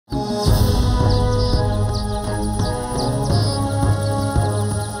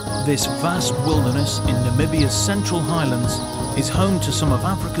This vast wilderness in Namibia's central highlands is home to some of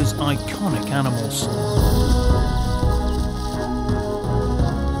Africa's iconic animals.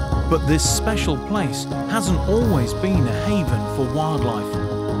 But this special place hasn't always been a haven for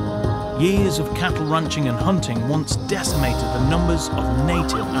wildlife. Years of cattle ranching and hunting once decimated the numbers of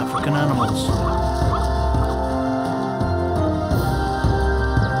native African animals.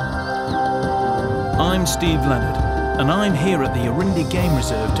 I'm Steve Leonard, and I'm here at the Erindi Game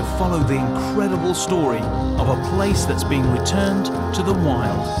Reserve to follow the incredible story of a place that's being returned to the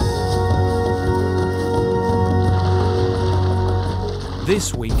wild.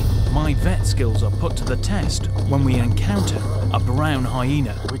 This week, my vet skills are put to the test when we encounter a brown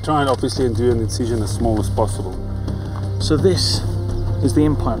hyena. We try and obviously do an incision as small as possible. So this is the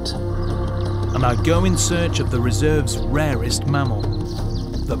implant. And I go in search of the reserve's rarest mammal,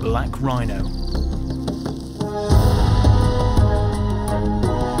 the black rhino.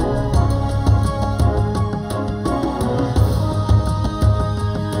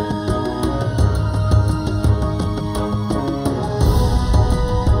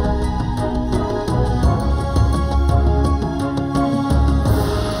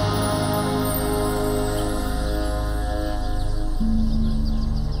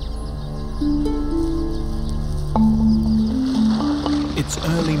 It's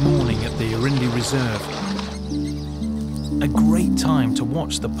early morning at the Erindi Reserve. A great time to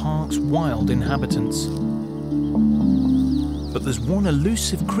watch the park's wild inhabitants. But there's one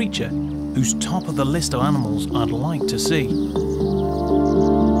elusive creature who's top of the list of animals I'd like to see.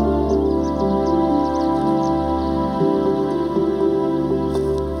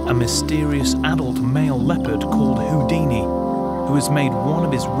 A mysterious adult male leopard called Houdini, who has made one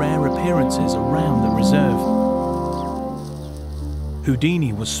of his rare appearances around the reserve.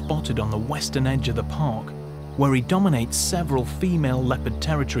 Houdini was spotted on the western edge of the park, where he dominates several female leopard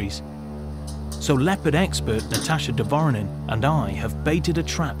territories. So leopard expert Natasha Dvorinin and I have baited a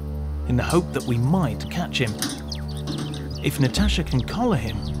trap in the hope that we might catch him. If Natasha can collar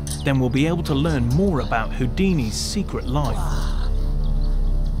him, then we'll be able to learn more about Houdini's secret life.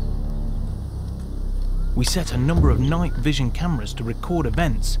 We set a number of night vision cameras to record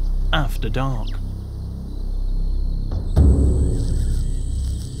events after dark.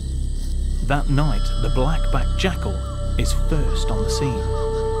 That night, the black-backed jackal is first on the scene.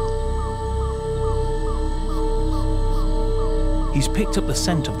 He's picked up the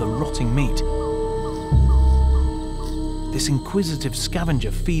scent of the rotting meat. This inquisitive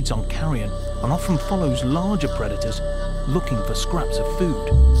scavenger feeds on carrion and often follows larger predators looking for scraps of food.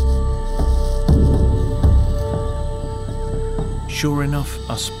 Sure enough,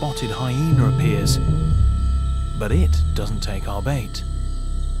 a spotted hyena appears, but it doesn't take our bait.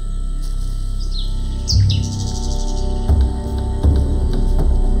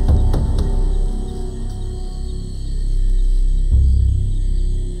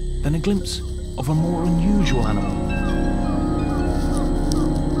 Then a glimpse of a more unusual animal.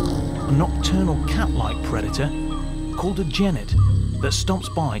 A nocturnal cat-like predator called a genet that stops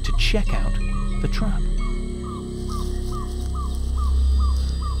by to check out the trap.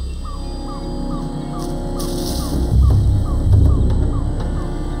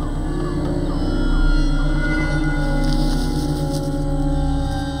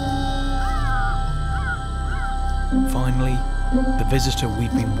 Finally, the visitor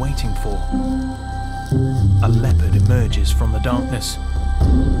we've been waiting for. A leopard emerges from the darkness.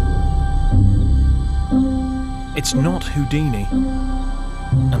 It's not Houdini,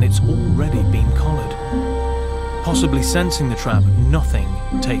 and it's already been collared. Possibly sensing the trap, nothing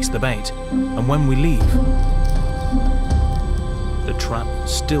takes the bait, and when we leave, the trap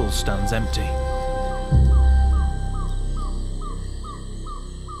still stands empty.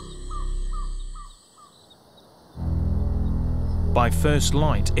 By first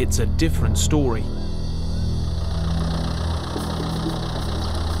light, it's a different story.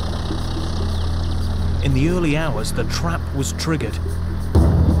 In the early hours, the trap was triggered,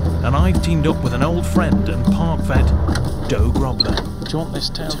 and I've teamed up with an old friend and park vet, Doe Grobler. Do you want this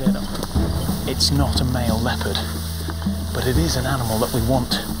tailgate up? It's not a male leopard, but it is an animal that we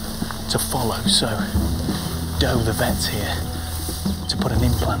want to follow, so Doe the vet's here to put an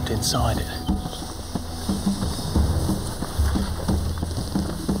implant inside it.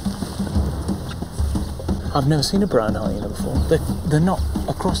 I've never seen a brown hyena before. They're not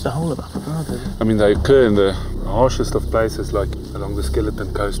across the whole of Africa, are they? I mean, they occur in the harshest of places, like along the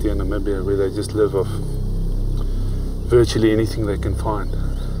skeleton coast here in Namibia, where they just live off virtually anything they can find.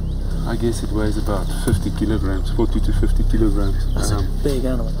 I guess it weighs about 50 kilograms, 40 to 50 kilograms. That's a big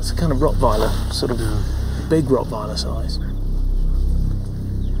animal. It's a kind of Rottweiler, sort of big Rottweiler size.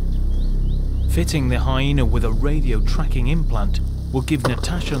 Fitting the hyena with a radio tracking implant will give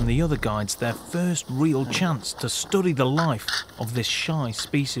Natasha and the other guides their first real chance to study the life of this shy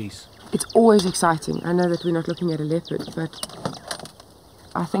species. It's always exciting. I know that we're not looking at a leopard, but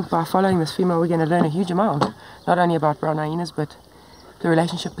I think by following this female we're going to learn a huge amount, not only about brown hyenas, but the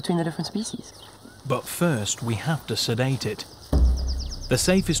relationship between the different species. But first we have to sedate it. The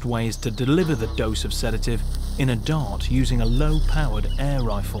safest way is to deliver the dose of sedative in a dart using a low-powered air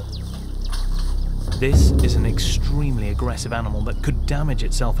rifle. This is an extremely aggressive animal that could damage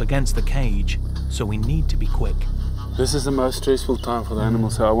itself against the cage, so we need to be quick. This is the most stressful time for the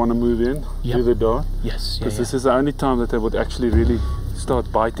animals, so I want to move in, do the dart. Yes, because this is the only time that they would actually really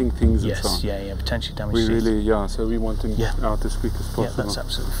start biting things and so on. Yes, potentially damage we teeth. really, so we want them out as quick as possible. Yeah, that's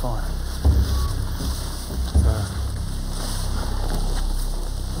absolutely fine.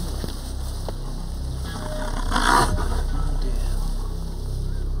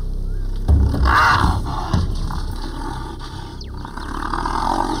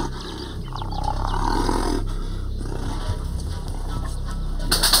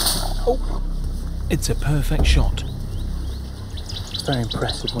 It's a perfect shot. It's very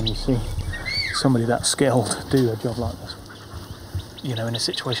impressive when you see somebody that skilled do a job like this. You know, in a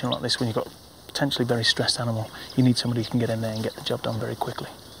situation like this, when you've got a potentially very stressed animal, you need somebody who can get in there and get the job done very quickly.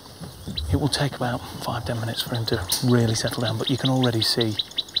 It will take about 5-10 minutes for him to really settle down, but you can already see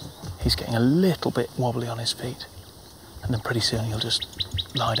he's getting a little bit wobbly on his feet. And then pretty soon he'll just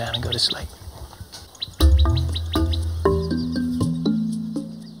lie down and go to sleep.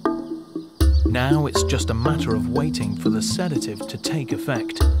 Now it's just a matter of waiting for the sedative to take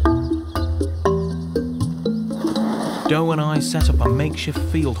effect. Doe and I set up a makeshift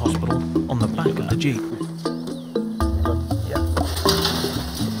field hospital on the back of the Jeep.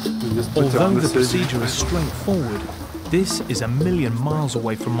 Although the procedure is straightforward, this is a million miles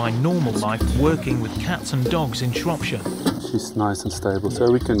away from my normal life working with cats and dogs in Shropshire. She's nice and stable,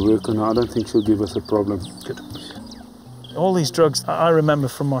 so we can work on her. I don't think she'll give us a problem. Good. All these drugs I remember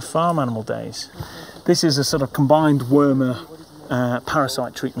from my farm animal days. This is a sort of combined wormer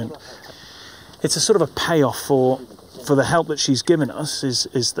parasite treatment. It's a sort of a payoff for the help that she's given us,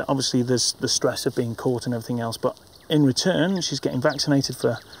 is that obviously there's the stress of being caught and everything else, but in return she's getting vaccinated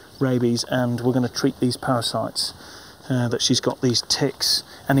for rabies, and we're going to treat these parasites that she's got, these ticks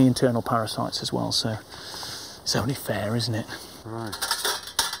and the internal parasites as well, so it's only fair, isn't it? Right.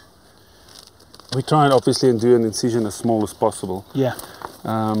 We try and obviously do an incision as small as possible. Yeah.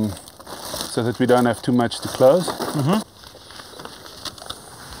 So that we don't have too much to close.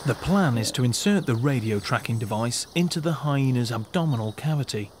 The plan is to insert the radio tracking device into the hyena's abdominal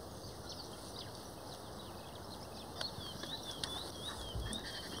cavity.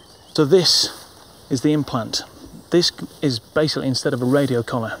 So this is the implant. This is basically, instead of a radio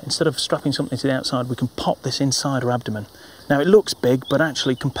collar, instead of strapping something to the outside, we can pop this inside her abdomen. Now it looks big, but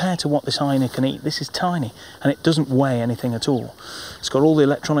actually compared to what this hyena can eat, this is tiny, and it doesn't weigh anything at all. It's got all the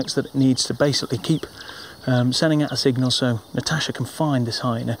electronics that it needs to basically keep sending out a signal so Natasha can find this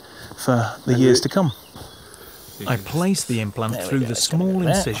hyena for the years to come. I place the implant through the small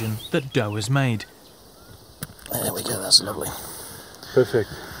incision that Doe has made. There we go, that's lovely. Perfect.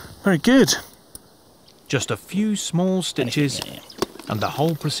 Very good. Just a few small stitches and the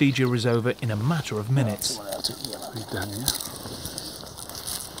whole procedure is over in a matter of minutes.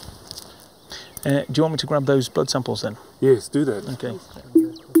 Do you want me to grab those blood samples then? Yes, do that. Okay.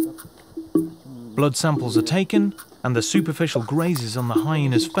 Blood samples are taken and the superficial grazes on the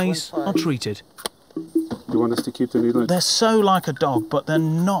hyena's face are treated. You want us to keep the needle? They're so like a dog, but they're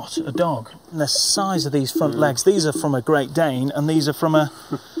not a dog. And the size of these front legs, these are from a Great Dane and these are from a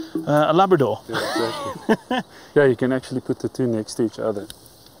Labrador. Yeah, exactly. Yeah, you can actually put the two next to each other.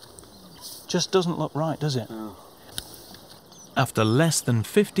 Just doesn't look right, does it? No. After less than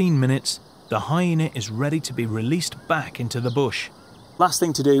 15 minutes, the hyena is ready to be released back into the bush. Last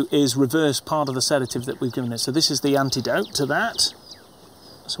thing to do is reverse part of the sedative that we've given it. So this is the antidote to that.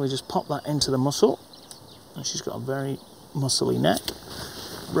 So we just pop that into the muscle. And she's got a very muscly neck.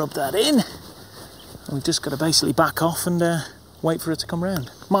 Rub that in. And we've just got to basically back off and wait for her to come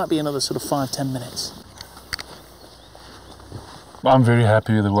round. Might be another sort of 5-10 minutes. I'm very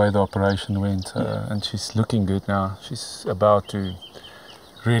happy with the way the operation went, and she's looking good now. She's about to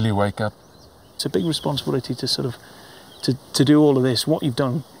really wake up. It's a big responsibility to sort of to do all of this. What you've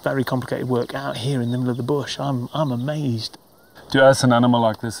done, very complicated work out here in the middle of the bush. I'm amazed. To us, an animal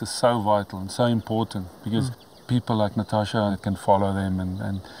like this is so vital and so important because people like Natasha can follow them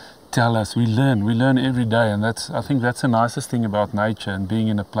and tell us. We learn every day, and I think that's the nicest thing about nature and being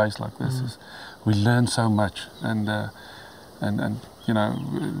in a place like this is we learn so much, and you know,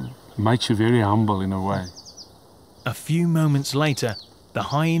 makes you very humble in a way. A few moments later, the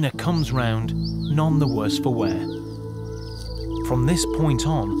hyena comes round, none the worse for wear. From this point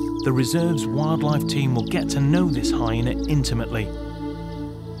on, the reserve's wildlife team will get to know this hyena intimately.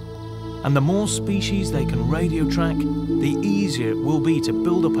 And the more species they can radio track, the easier it will be to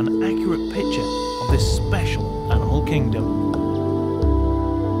build up an accurate picture of this special animal kingdom.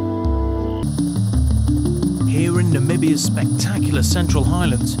 Here in Namibia's spectacular Central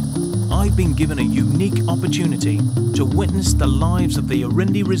Highlands, I've been given a unique opportunity to witness the lives of the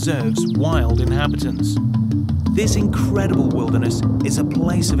Erindi Reserve's wild inhabitants. This incredible wilderness is a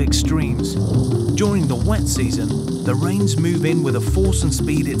place of extremes. During the wet season, the rains move in with a force and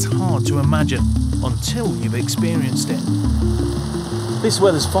speed it's hard to imagine until you've experienced it. This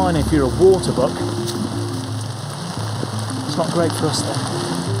weather's fine if you're a water buck. It's not great for us though.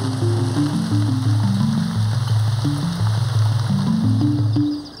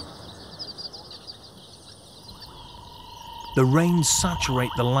 The rains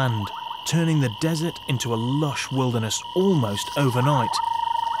saturate the land, turning the desert into a lush wilderness almost overnight.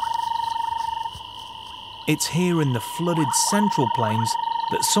 It's here in the flooded central plains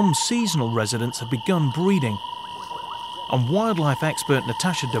that some seasonal residents have begun breeding. And wildlife expert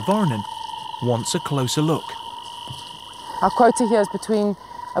Natasha Dvornin wants a closer look. Our quota here is between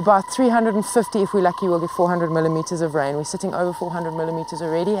about 350, if we're lucky we'll get 400 millimetres of rain. We're sitting over 400 millimetres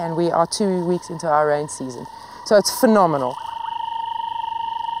already, and we are 2 weeks into our rain season. So it's phenomenal.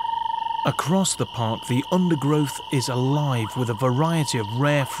 Across the park, the undergrowth is alive with a variety of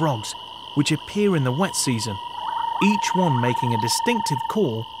rare frogs which appear in the wet season, each one making a distinctive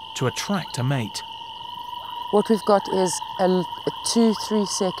call to attract a mate. What we've got is a 2-3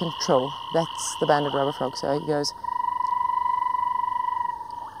 second trill. That's the banded rubber frog, so he goes.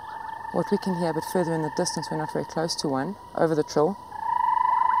 What we can hear a bit further in the distance, we're not very close to one, over the trill,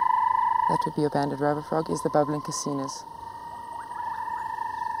 that would be a banded rubber frog, is the bubbling casinas,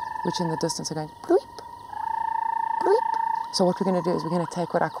 which in the distance are going bloop, bloop. So what we're going to do is we're going to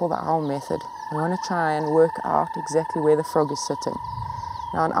take what I call the owl method. We want to try and work out exactly where the frog is sitting.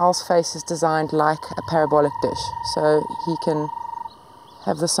 Now an owl's face is designed like a parabolic dish, so he can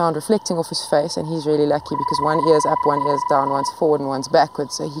have the sound reflecting off his face, and he's really lucky because one ear's up, one ear's down, one's forward and one's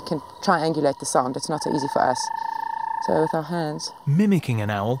backwards, so he can triangulate the sound. It's not so easy for us. So with our hands. Mimicking an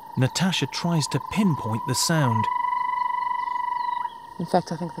owl, Natasha tries to pinpoint the sound. In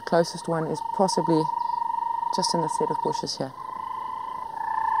fact, I think the closest one is possibly just in the set of bushes here.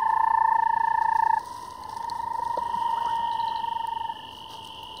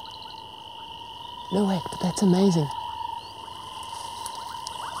 No way, but that's amazing.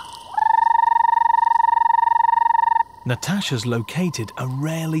 Natasha's located a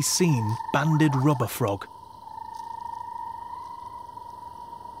rarely seen banded rubber frog.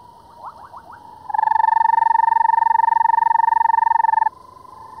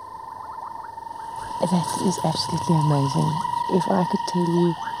 That is absolutely amazing. If I could tell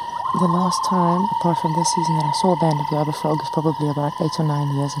you, the last time, apart from this season, that I saw a banded rubber frog is probably about 8 or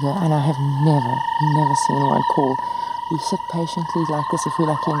 9 years ago, and I have never seen one call. We sit patiently like this if we're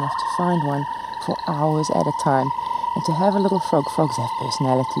lucky enough to find one for hours at a time. And to have a little frog, frogs have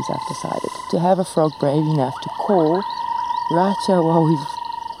personalities, I've decided. To have a frog brave enough to call right here while we've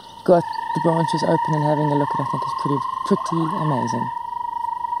got the branches open and having a look at, I think is pretty amazing.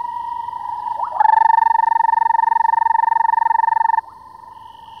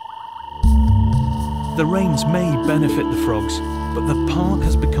 The rains may benefit the frogs, but the park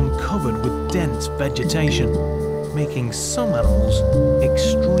has become covered with dense vegetation, making some animals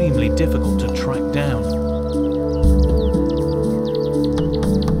extremely difficult to track down.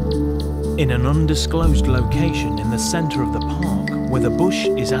 In an undisclosed location in the centre of the park, where the bush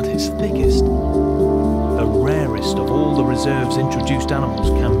is at its thickest, the rarest of all the reserve's introduced animals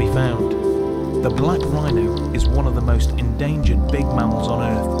can be found. The black rhino is one of the most endangered big mammals on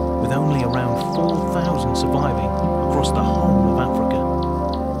Earth, with only around 4,000 surviving across the whole of Africa.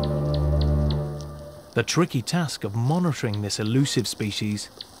 The tricky task of monitoring this elusive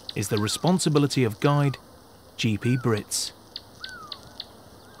species is the responsibility of guide GP Brits.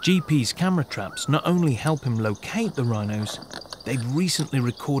 GP's camera traps not only help him locate the rhinos, they've recently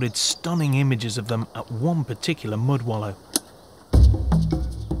recorded stunning images of them at one particular mud wallow.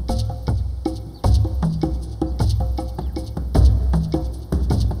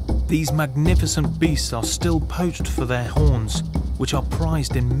 These magnificent beasts are still poached for their horns, which are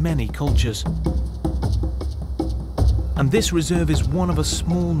prized in many cultures. And this reserve is one of a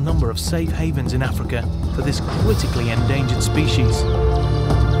small number of safe havens in Africa for this critically endangered species.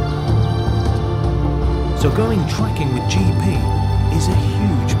 So going trekking with GP is a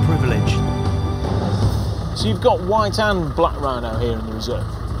huge privilege. So you've got white and black rhino here in the reserve?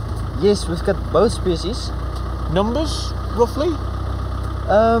 Yes, we've got both species. Numbers, roughly?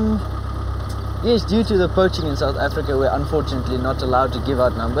 Yes, due to the poaching in South Africa, we're unfortunately not allowed to give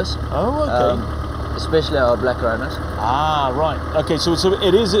out numbers. Oh, okay. Especially our black rhinos. Ah, right. Okay, so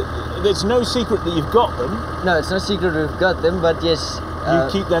it's no secret that you've got them. No, it's no secret we've got them, but yes. You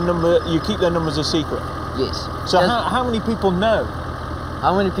keep their numbers a secret. Yes. So how many people know?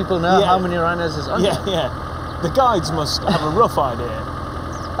 How many people know how many rhinos is on? Yeah. The guides must have a rough idea.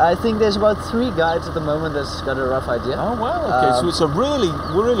 I think there's about 3 guides at the moment that's got a rough idea. Oh wow. Okay, so it's a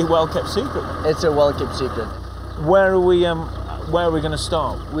really well kept secret. It's a well kept secret. Where are we going to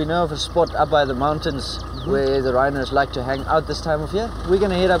start? We know of a spot up by the mountains where the rhinos like to hang out this time of year. We're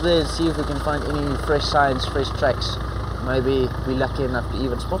going to head up there and see if we can find any fresh signs, fresh tracks. Maybe we're lucky enough to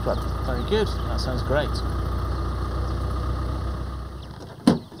even spot one. Very good. That sounds great.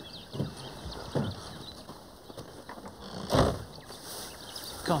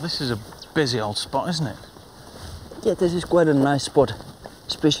 God, this is a busy old spot, isn't it? Yeah, this is quite a nice spot,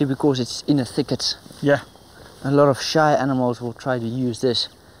 especially because it's in a thicket. Yeah. A lot of shy animals will try to use this.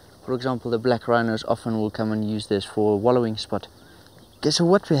 For example, the black rhinos often will come and use this for a wallowing spot. Okay, so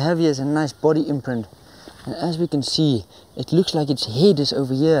what we have here is a nice body imprint. And as we can see, it looks like its head is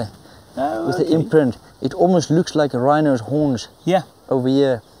over here. Oh, with the imprint. It almost looks like a rhino's horns. Yeah. Over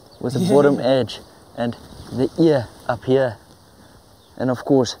here, with the bottom edge and the ear up here. And of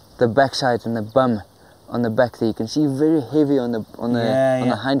course, the backside and the bum on the back there. You can see very heavy on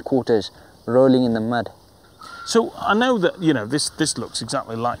the hindquarters, rolling in the mud. So I know that this looks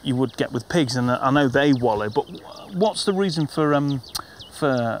exactly like you would get with pigs, and I know they wallow. But what's the reason for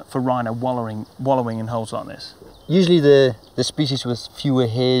rhino wallowing in holes like this? Usually the species with fewer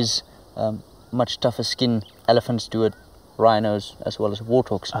hairs, much tougher skin. Elephants do it, rhinos as well as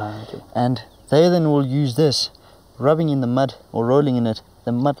warthogs. Okay. And they then will use this, rubbing in the mud or rolling in it.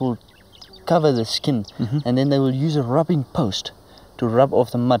 The mud will cover the skin, and then they will use a rubbing post to rub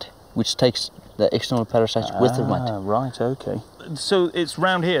off the mud, which takes the external parasites with the mud. Right, okay. So it's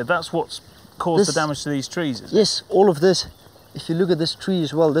round here, that's what's caused the damage to these trees, is it? Yes, all of this. If you look at this tree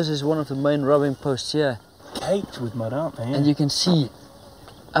as well, this is one of the main rubbing posts here. Caked with mud, aren't they? Yeah. And you can see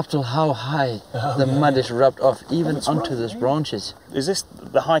up till how high the mud is rubbed off, even onto those branches. Is this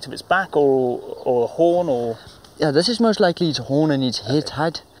the height of its back or a horn or...? Yeah, this is most likely its horn and its head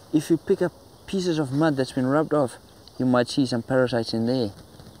height. If you pick up pieces of mud that's been rubbed off, you might see some parasites in there.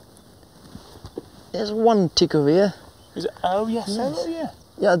 There's one tick over here. Is it? Oh yes. Oh yeah.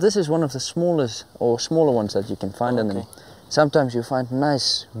 Yeah, this is one of the smallest or smaller ones that you can find on them. Sometimes you find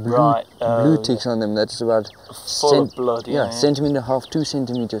nice blue ticks on them. That's about full of blood. Yeah, centimetre and a half, 2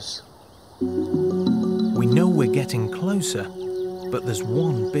 centimetres. We know we're getting closer, but there's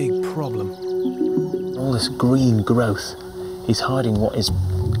one big problem. All this green growth is hiding what is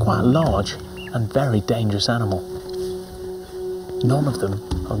quite a large and very dangerous animal. None of them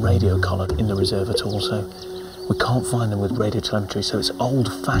are radio collared in the reserve at all, so we can't find them with radio telemetry, so it's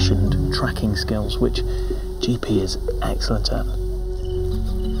old-fashioned tracking skills, which GP is excellent at.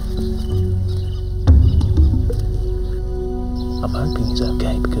 I'm hoping he's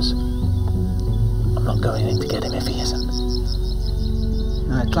okay, because I'm not going in to get him if he isn't.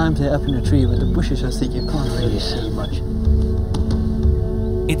 I climbed there up in a tree, but the bushes are thick, you can't really see much.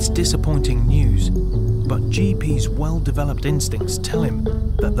 It's disappointing news, but GP's well-developed instincts tell him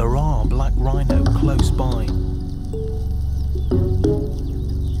that there are black rhino close by.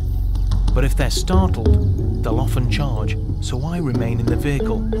 But if they're startled, they'll often charge, so I remain in the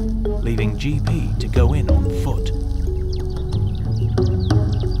vehicle, leaving GP to go in on foot.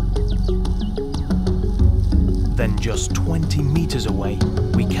 Then just 20 metres away,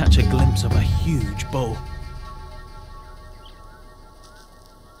 we catch a glimpse of a huge bull.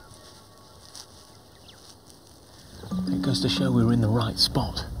 It goes to show we were in the right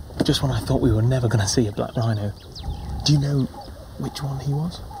spot, just when I thought we were never going to see a black rhino. Do you know which one he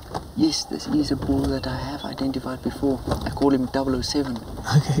was? Yes, this is a bull that I have identified before. I call him 007.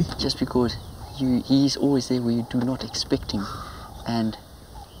 Okay. Just because he's always there where you do not expect him. And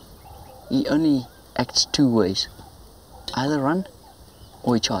he only acts 2 ways. Either run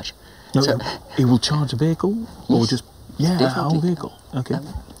or he charge. No, so, he will charge a vehicle or just... Yeah, definitely. A whole vehicle. Okay.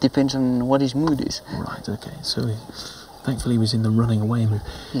 Depends on what his mood is. Right, okay. So thankfully he was in the running away mood.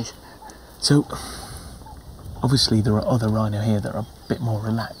 Yes. So obviously there are other rhino here that are a bit more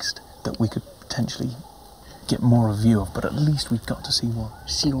relaxed that we could potentially get more of a view of, but at least we've got to see one.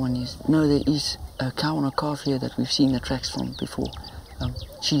 See one, yes. No, there is a cow and a calf here that we've seen the tracks from before.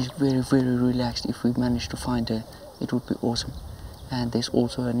 She's very, very relaxed. If we manage to find her, it would be awesome. And there's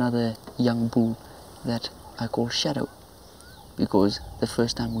also another young bull that I call Shadow, because the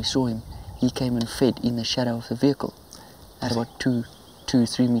first time we saw him, he came and fed in the shadow of the vehicle at about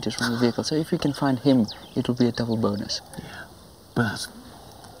 2-3 meters from the vehicle. So if we can find him, it'll be a double bonus. Yeah, but that's a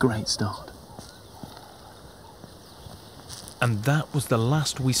great start. And that was the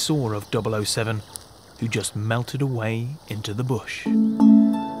last we saw of 007, who just melted away into the bush.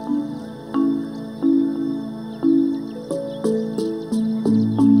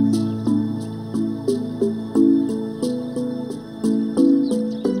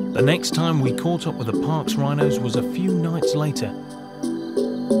 The next time we caught up with the park's rhinos was a few nights later.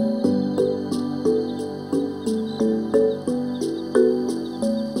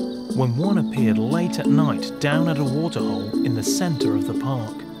 When one appeared late at night down at a waterhole in the centre of the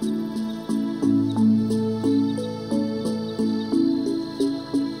park.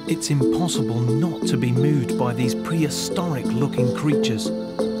 It's impossible not to be moved by these prehistoric-looking creatures.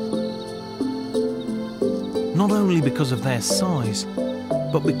 Not only because of their size,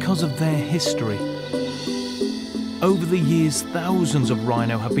 but because of their history. Over the years, thousands of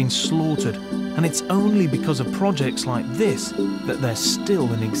rhino have been slaughtered, and it's only because of projects like this that they're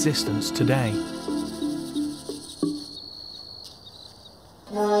still in existence today.